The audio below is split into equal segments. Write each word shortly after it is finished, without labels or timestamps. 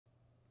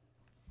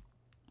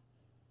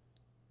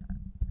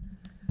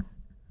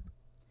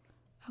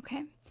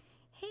Okay,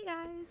 hey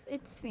guys,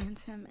 it's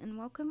Phantom, and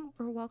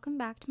welcome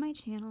back to my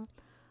channel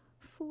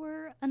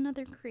for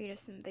another Creative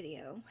Sim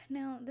video.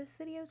 Now, this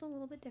video is a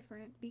little bit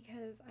different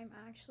because I'm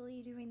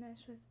actually doing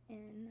this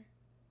within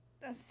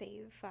a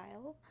save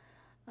file.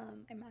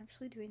 I'm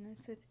actually doing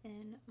this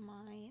within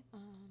my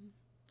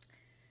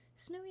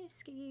Snowy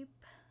Escape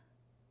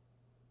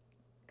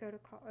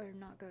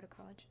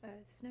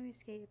Snowy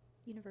Escape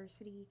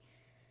University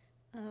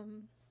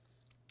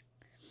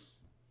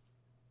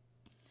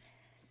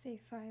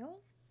save file.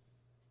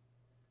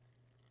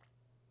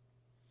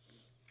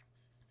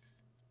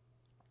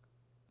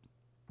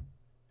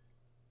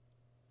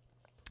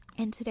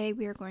 And today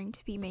we are going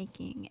to be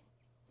making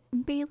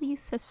Bailey's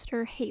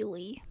sister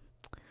Hailey.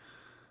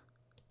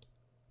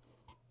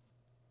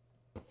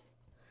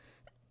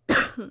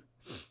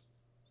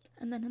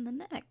 And then in the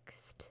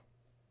next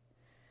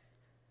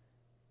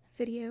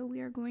video we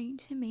are going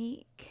to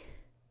make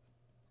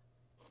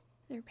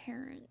their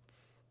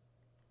parents.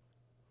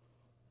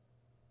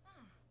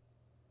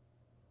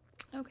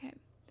 Okay.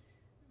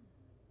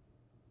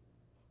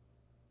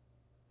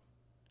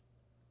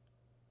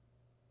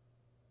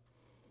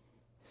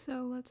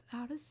 So let's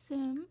add a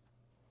sim.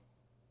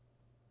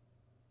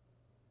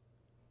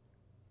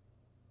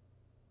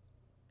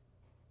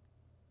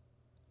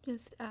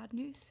 Just add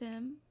new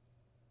sim.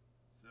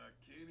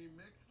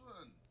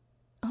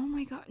 Oh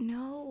my god,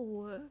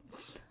 no.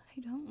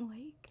 I don't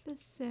like the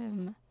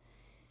sim.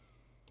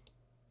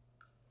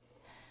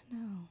 No.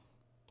 No.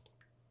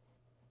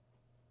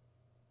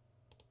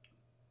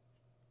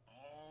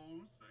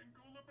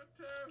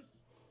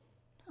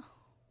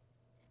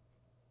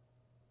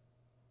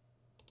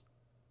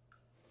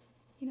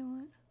 You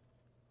know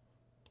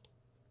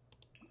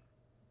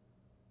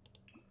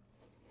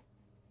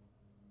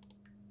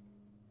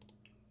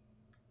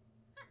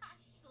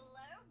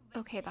what?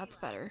 Okay, that's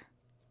better.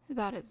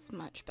 That is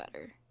much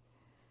better.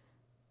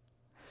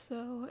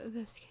 So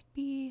this could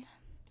be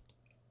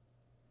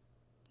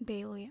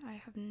Bailey. I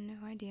have no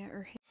idea.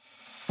 Or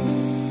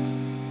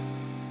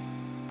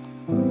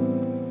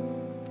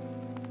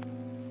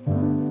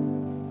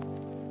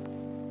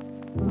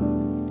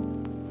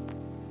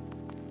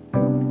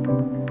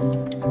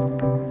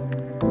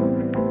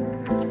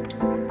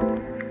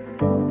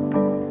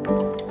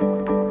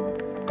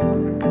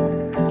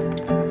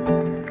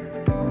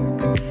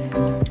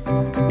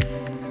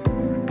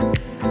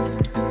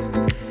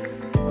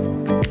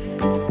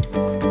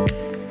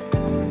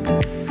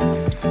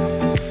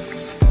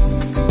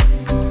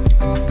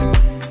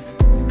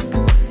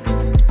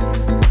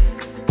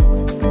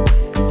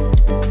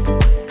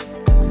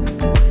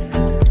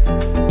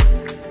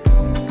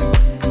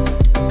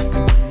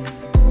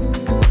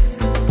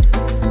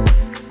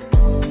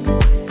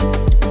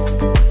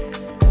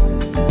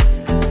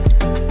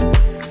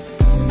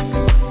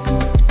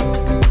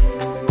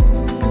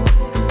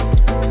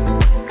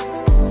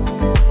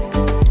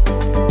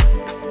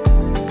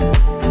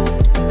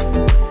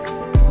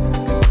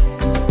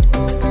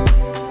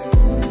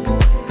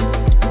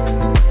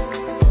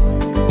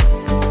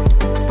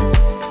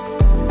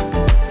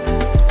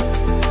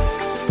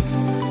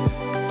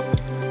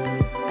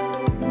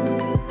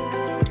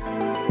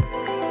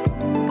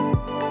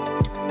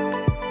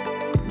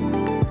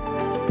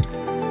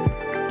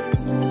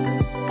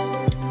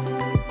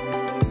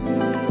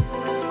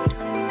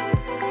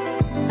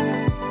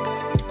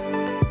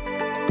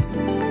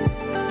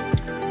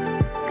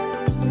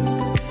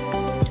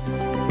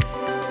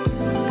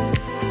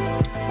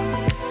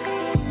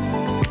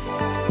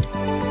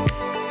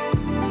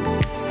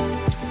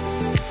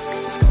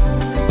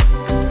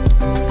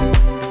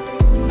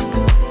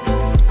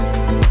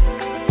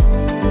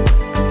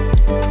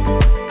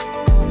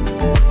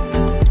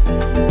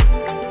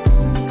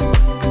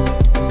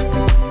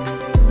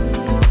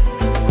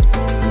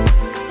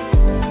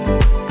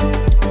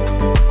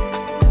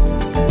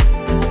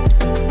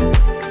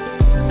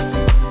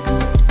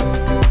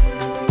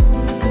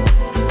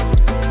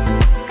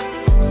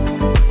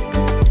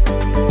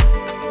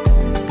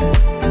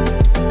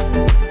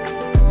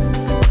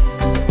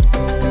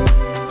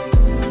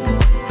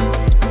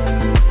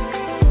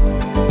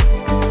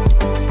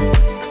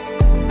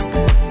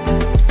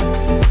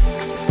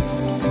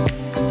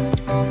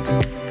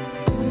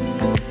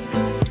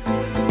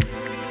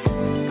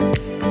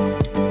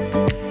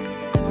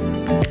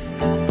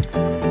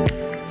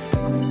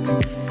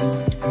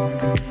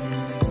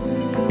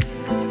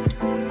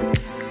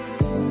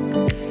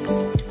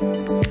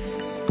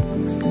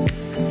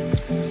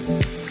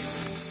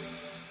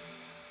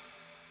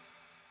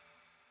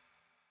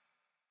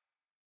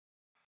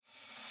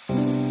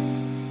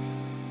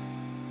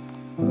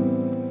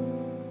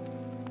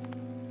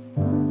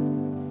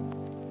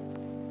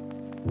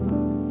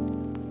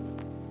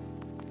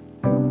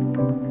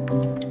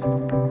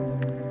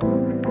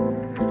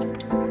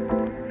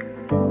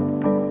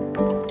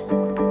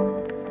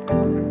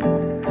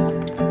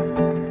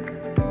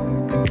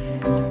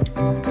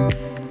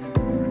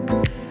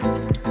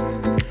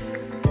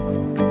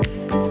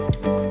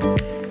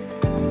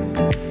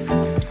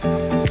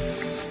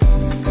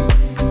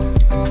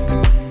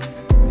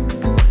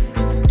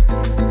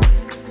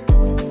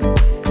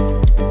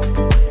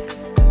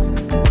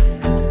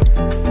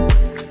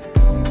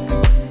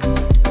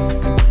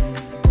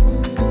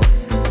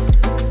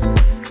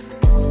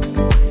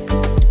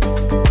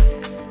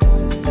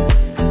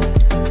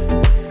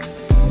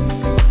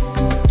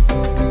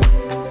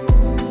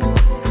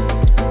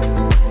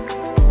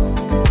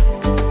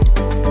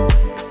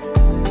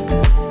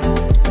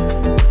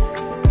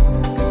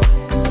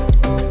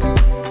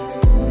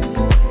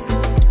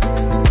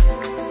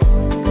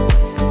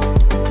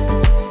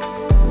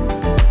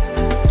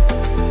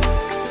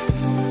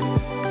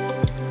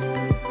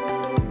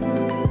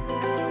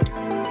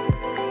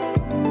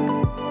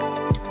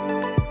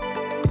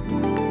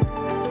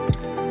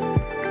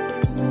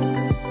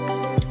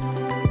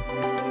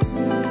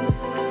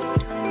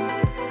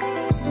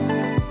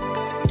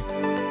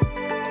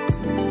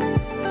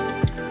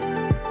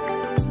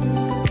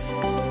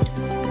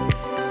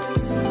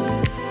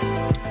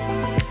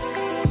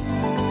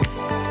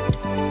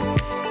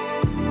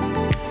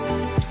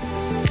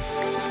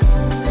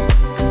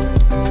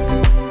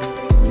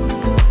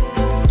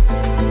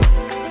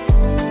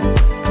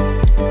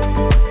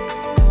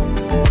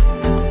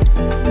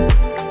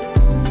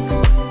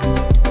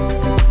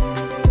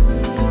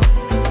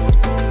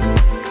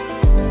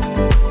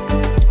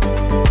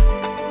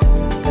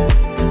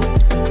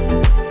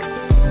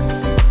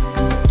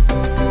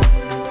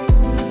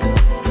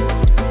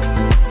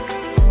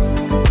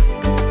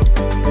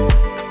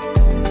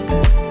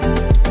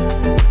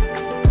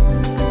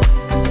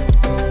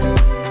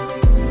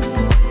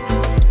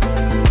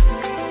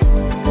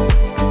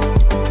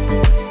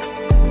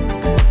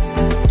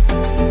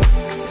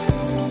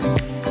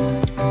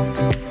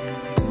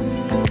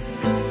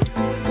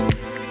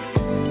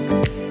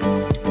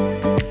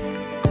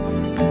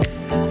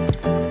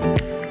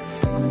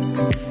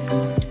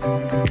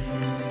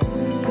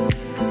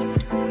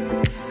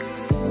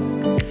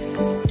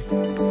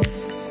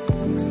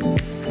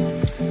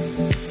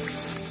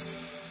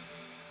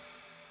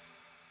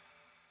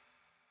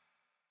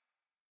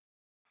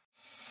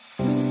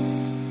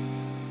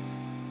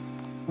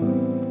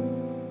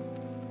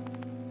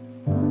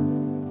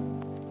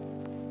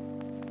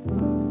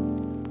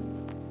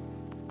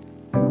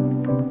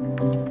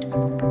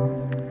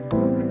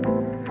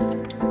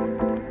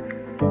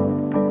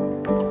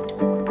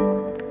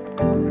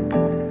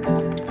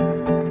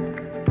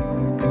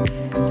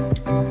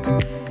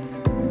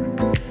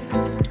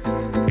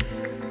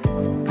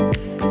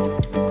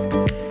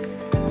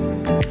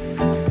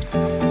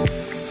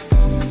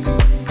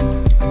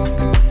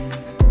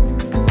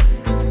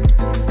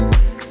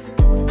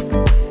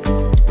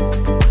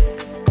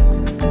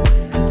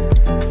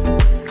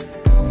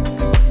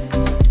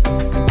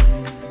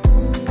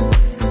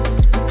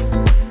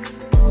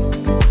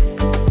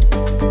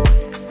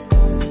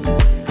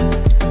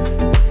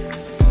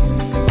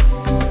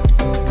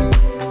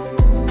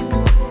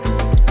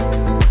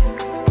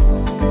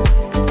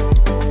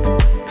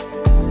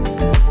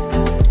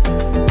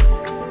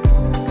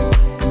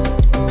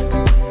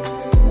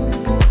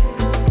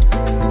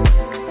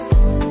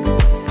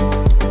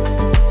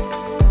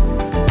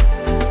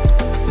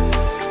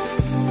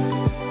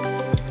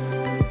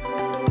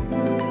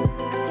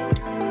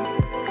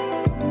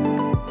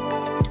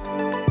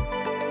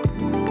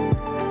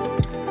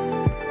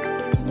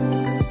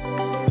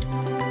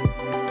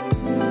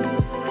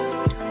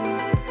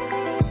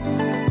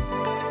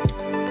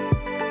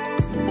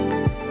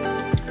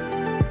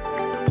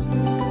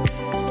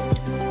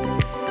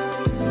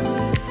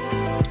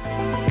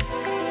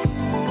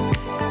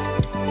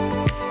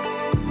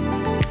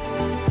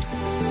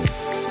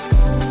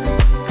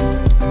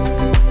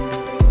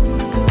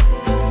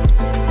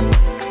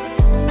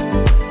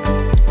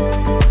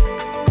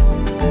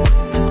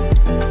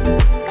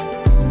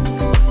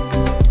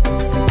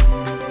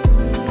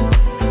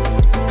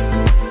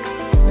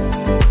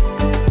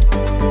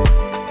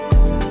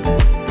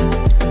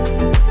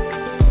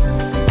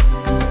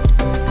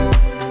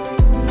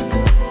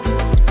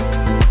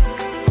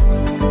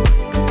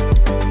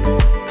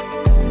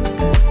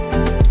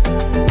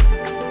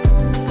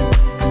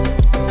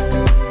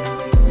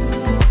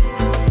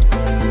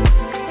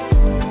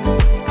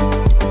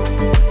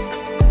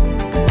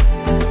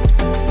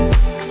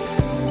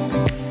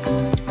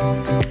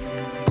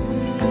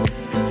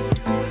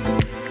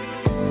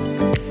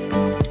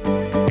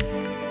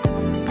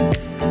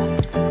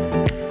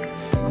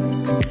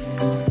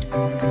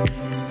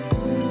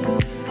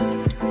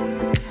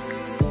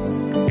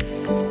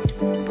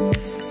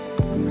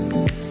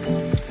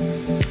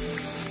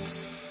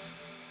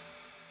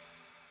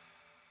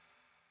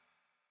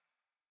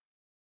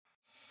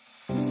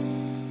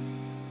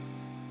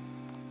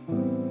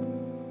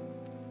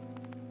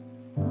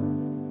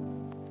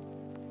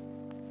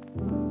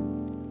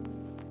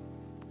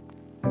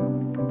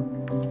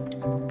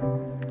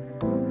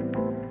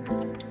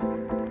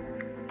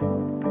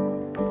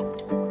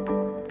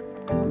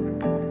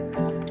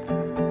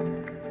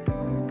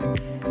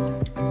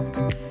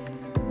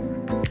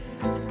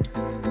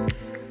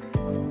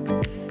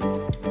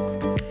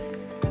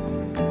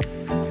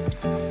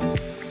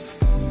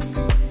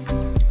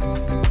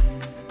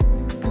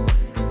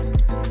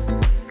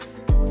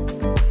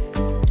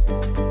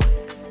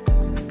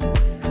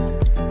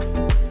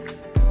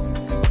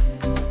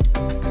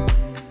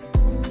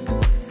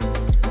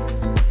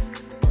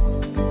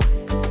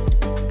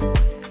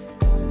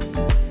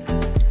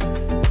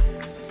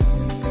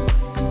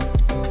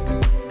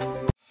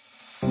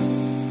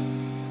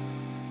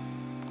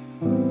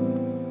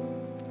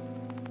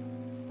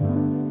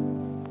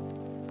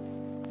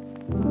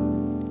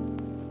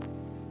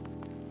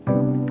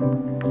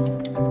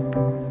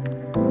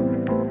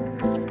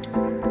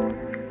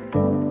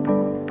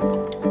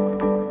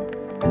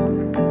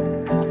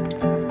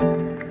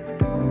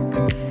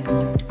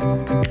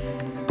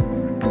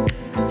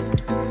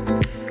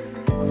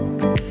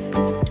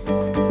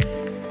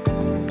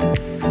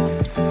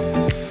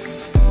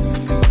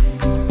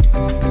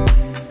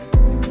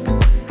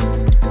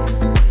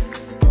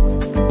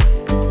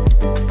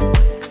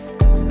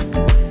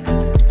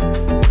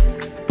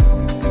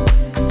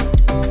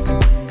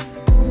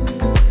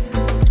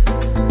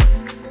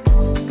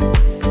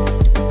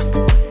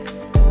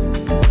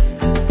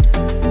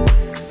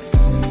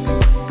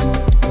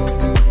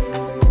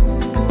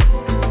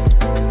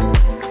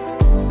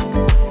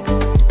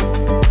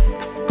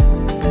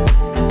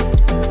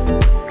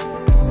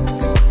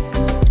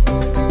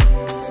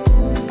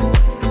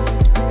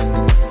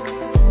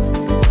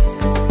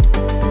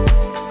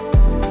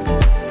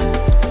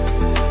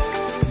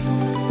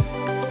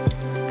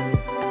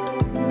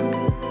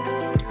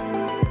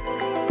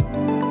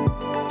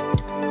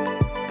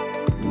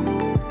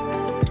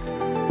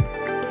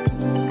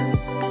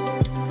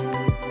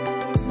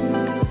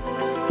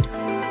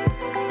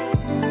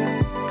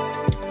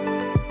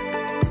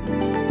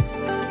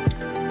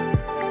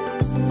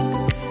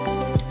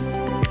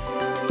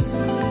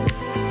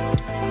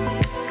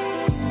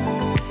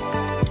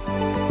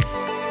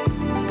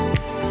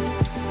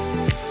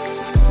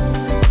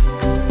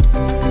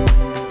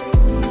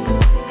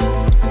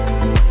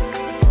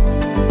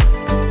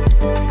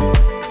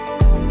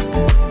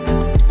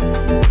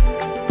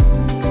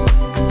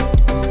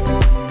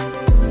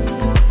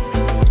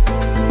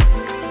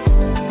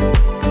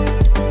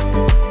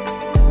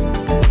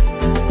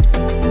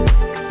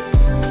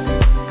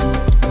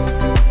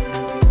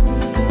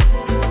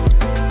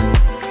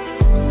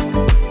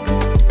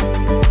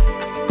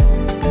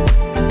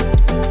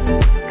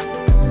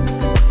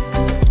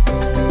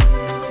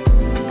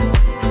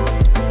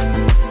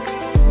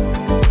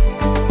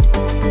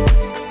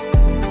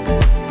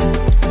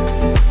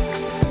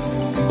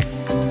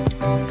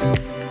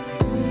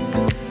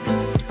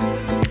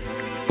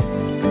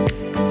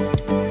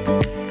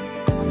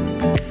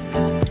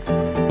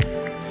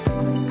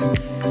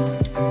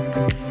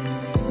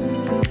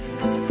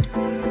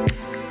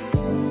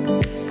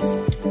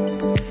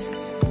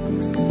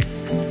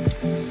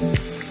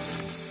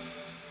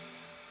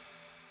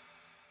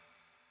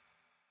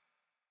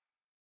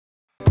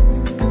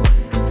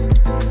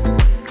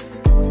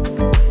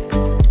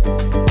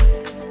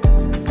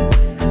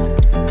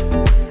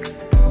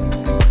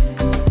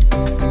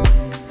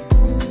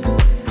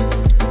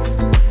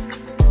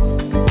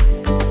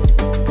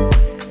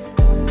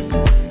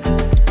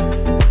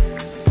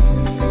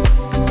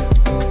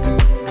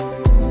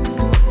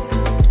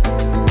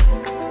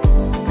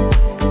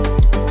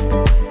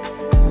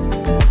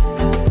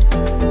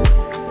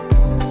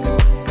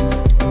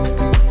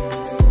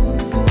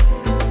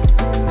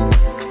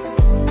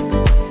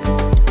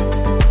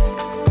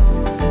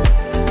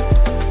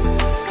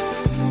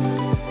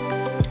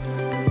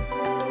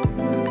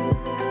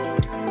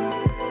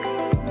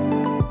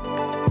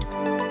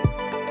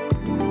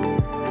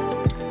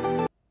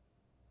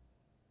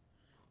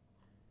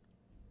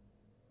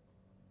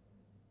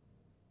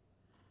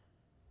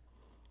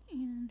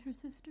and her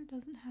sister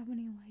doesn't have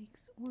any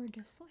likes or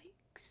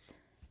dislikes.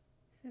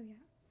 So yeah,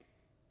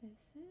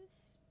 this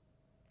is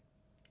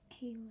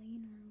Hailey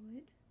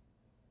Norwood,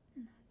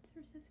 and that's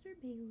her sister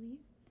Bailey.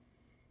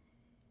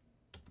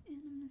 And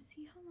I'm gonna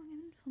see how long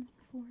I've been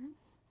filming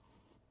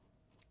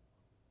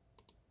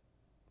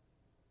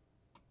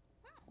for.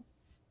 Wow,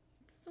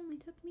 it's only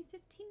took me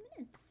 15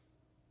 minutes.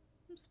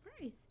 I'm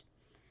surprised.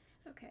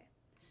 Okay,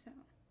 so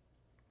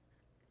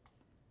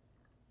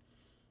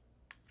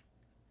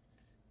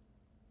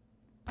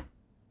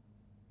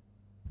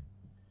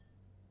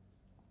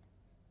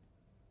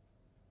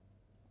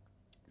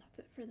that's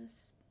it for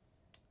this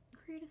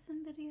create a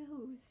sim video.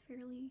 It was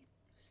fairly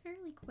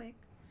quick.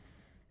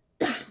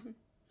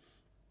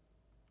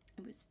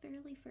 It was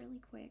fairly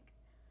quick.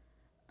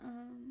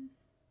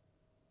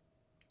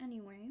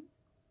 Anyway,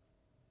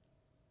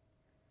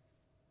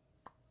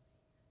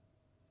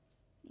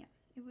 yeah,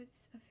 it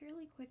was a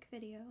fairly quick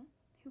video.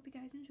 Hope you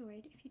guys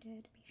enjoyed. If you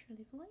did, be sure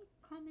to leave a like,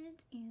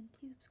 comment, and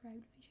please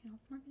subscribe to my channel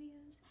for more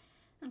videos.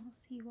 And I'll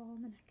see you all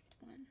in the next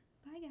one.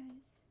 Bye,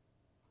 guys.